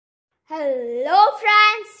Hello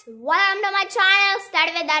friends, welcome to my channel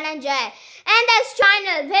Study with Dhananjay. In this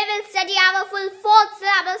channel, we will study our full 4th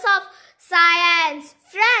syllabus of science.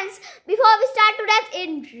 Friends, before we start today's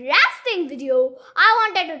interesting video, I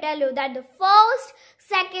wanted to tell you that the first,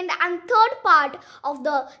 second and third part of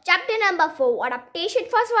the chapter number 4, Adaptation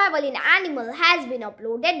for Survival in Animal, has been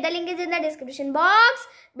uploaded. The link is in the description box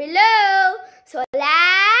below. So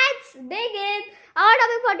let's begin. Our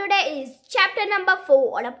topic for today is chapter number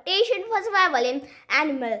 4, Adaptation for Survival in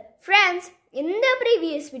Animal. Friends, in the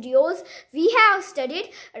previous videos, we have studied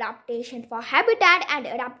adaptation for habitat and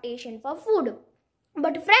adaptation for food.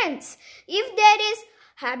 But friends, if there is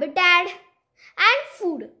habitat and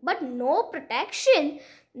food but no protection,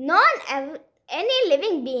 any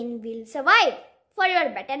living being will survive. For your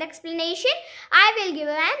better explanation, I will give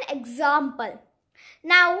an example.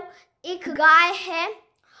 Now, एक गाय है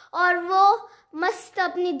और वो मस्त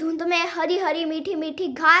अपनी धुंध में हरी हरी मीठी मीठी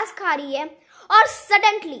घास खा रही है और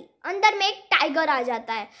सडनली अंदर में एक टाइगर आ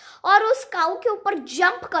जाता है और उस काऊ के ऊपर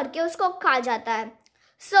जंप करके उसको खा जाता है.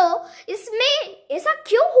 इसमें ऐसा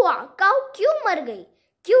क्यों हुआ? काऊ क्यों मर गई?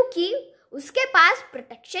 क्योंकि उसके पास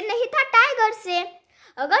प्रोटेक्शन नहीं था टाइगर से.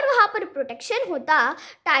 अगर वहां पर प्रोटेक्शन होता,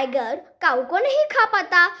 टाइगर काऊ को नहीं खा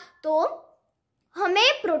पाता. तो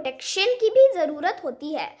हमें प्रोटेक्शन की भी जरूरत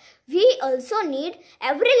होती है. We also need,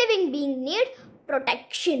 every living being need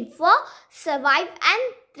protection for survive and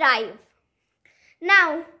thrive.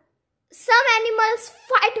 Now, some animals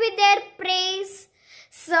fight with their prey.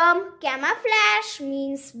 Some camouflage,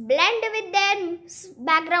 means blend with their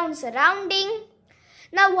background surrounding.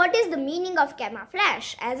 Now, what is the meaning of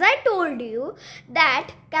camouflage? As I told you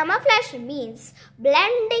that camouflage means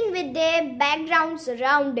blending with their background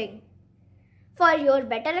surrounding. For your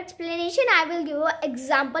better explanation, I will give an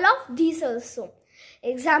example of these also.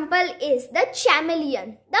 Example is the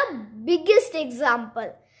chameleon, the biggest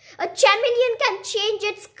example. A chameleon can change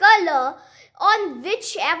its color on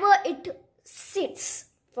whichever it sits.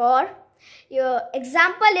 For your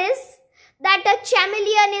example is that a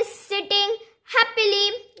chameleon is sitting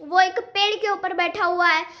happily. वो एक पेड़ के ऊपर बैठा हुआ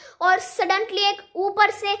है और suddenly एक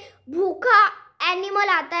ऊपर से भूखा एनिमल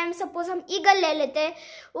आता है. सपोज हम ईगल ले लेते हैं.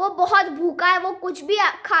 वो बहुत भूखा है, वो कुछ भी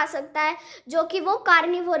खा सकता है, जो कि वो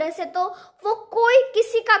कार्निवोरस है, तो वो कोई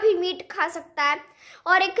किसी का भी मीट खा सकता है.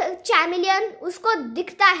 और एक चैमिलियन उसको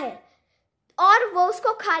दिखता है और वो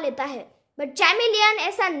उसको खा लेता है. बट चैमिलियन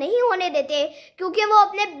ऐसा नहीं होने देते क्योंकि वो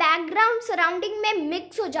अपने बैकग्राउंड सराउंडिंग में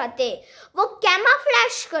मिक्स हो जाते. वो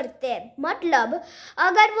कैमोफ्लेज करते हैं. मतलब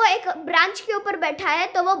अगर वो एक ब्रांच के ऊपर बैठा है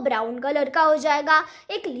तो वो ब्राउन कलर का हो जाएगा.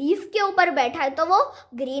 एक लीफ के ऊपर बैठा है तो वो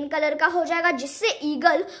ग्रीन कलर का हो जाएगा, जिससे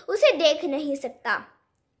ईगल उसे देख नहीं सकता.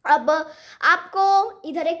 अब आपको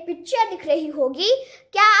इधर एक पिक्चर दिख रही होगी.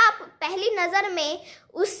 क्या आप पहली नजर में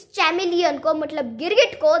उस चैमिलियन को, मतलब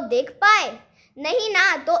गिरगिट को देख पाए? नहीं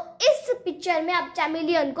ना. तो इस पिक्चर में आप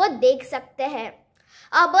चैमिलियन को देख सकते हैं.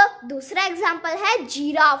 अब दूसरा एग्जांपल है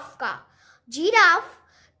जिराफ का. Giraffe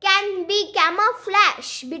can be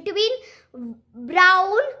camouflage between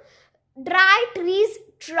brown dry trees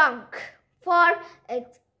trunk. For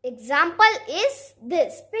example is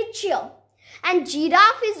this picture, and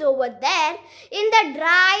giraffe is over there in the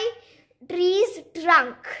dry trees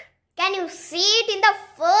trunk. Can you see it in the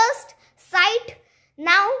first sight?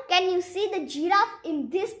 Now, can you see the giraffe in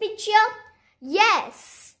this picture?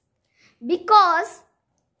 Yes, because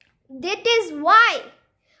that is why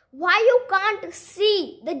you can't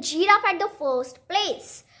see the giraffe at the first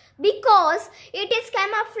place, because it is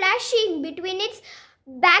camouflaging between its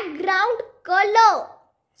background color.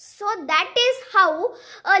 So that is how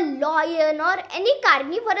a lion or any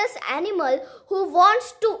carnivorous animal who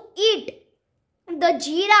wants to eat the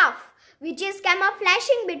giraffe, which is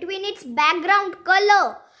camouflaging between its background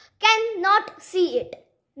color, cannot see it.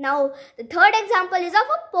 Now, the third example is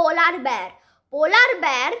of a polar bear. Polar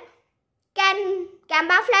bear can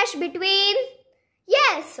camouflage between,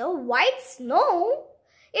 yes, white snow.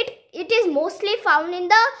 It is mostly found in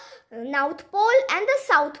the North Pole and the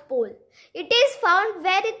South Pole. It is found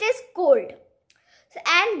where it is cold.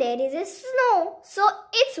 And there is a snow. So,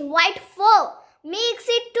 its white fur makes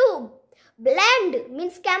it to blend,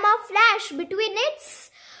 means camouflage between its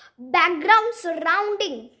background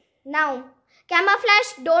surrounding. Now,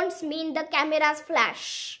 camouflage don't mean the camera's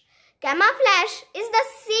flash. Camouflage is the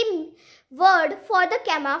same word for the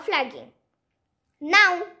camouflaging.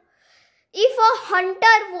 Now, if a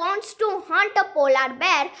hunter wants to hunt a polar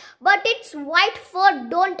bear, but its white fur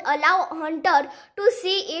don't allow a hunter to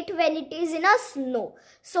see it when it is in a snow,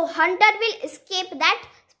 so hunter will escape that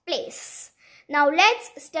place. Now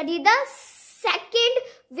let's study the second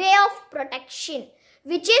way of protection,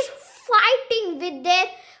 which is fighting with their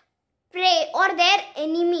prey or their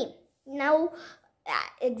enemy. Now,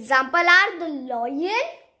 example are the lion,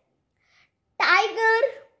 tiger,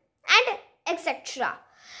 and etc.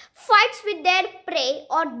 Fights with their prey,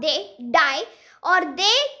 or they die, or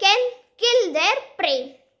they can kill their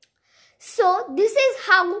prey. So this is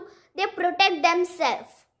how they protect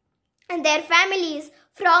themselves and their families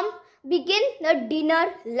from begin the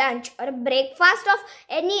dinner, lunch or breakfast of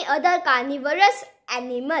any other carnivorous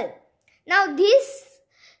animal. Now these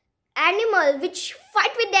animal which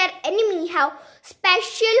fight with their enemy have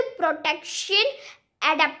special protection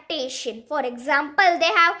adaptation. For example, they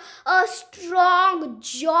have a strong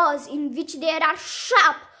jaws in which there are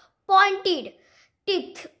sharp pointed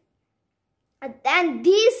teeth. And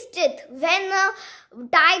these teeth, when a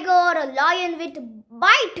tiger or a lion will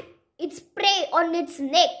bite its prey on its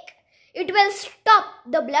neck, it will stop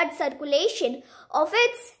the blood circulation of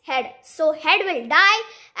its head. So head will die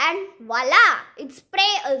and voila, its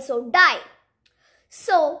prey also die.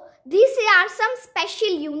 So these are some special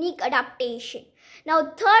unique adaptation. Now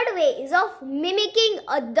third way is of mimicking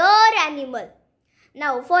other animal.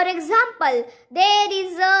 Now for example, there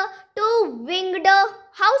is a two-winged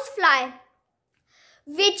housefly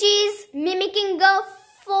which is mimicking a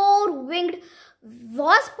four-winged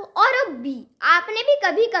wasp और a bee. आपने भी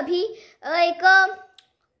कभी कभी एक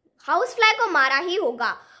house fly को मारा ही होगा,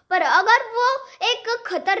 पर अगर वो एक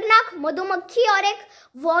खतरनाक मधुमक्खी और एक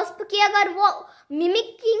वॉस्प की अगर वो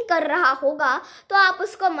मिमिकिंग कर रहा होगा तो आप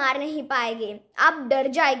उसको मार नहीं पाएंगे, आप डर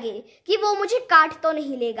जाएंगे कि वो मुझे काट तो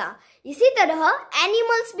नहीं लेगा. इसी तरह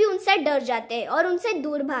एनिमल्स भी उनसे डर जाते हैं और उनसे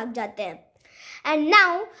दूर भाग जाते हैं. And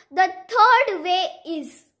now the third way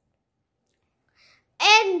is,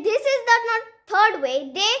 and this is the not third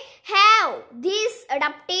way, they have this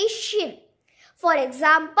adaptation. For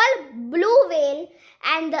example, blue whale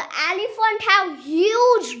and the elephant have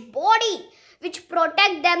huge body which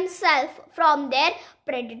protect themselves from their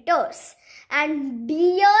predators. And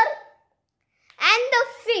deer and the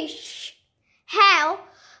fish have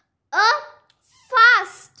a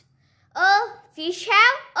fast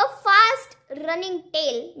running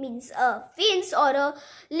tail, means fins or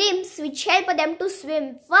limbs which help them to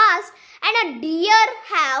swim fast, and a deer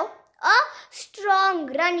have a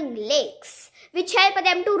strong running legs which help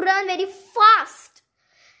them to run very fast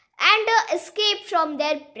and escape from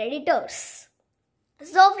their predators.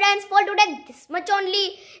 So friends, for today this much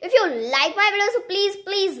only. If you like my video, so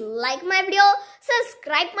please like my video,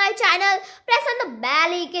 subscribe my channel, press on the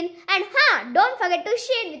bell icon, and don't forget to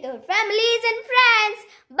share with your families and friends.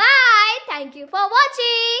 Bye. Thank you for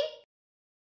watching.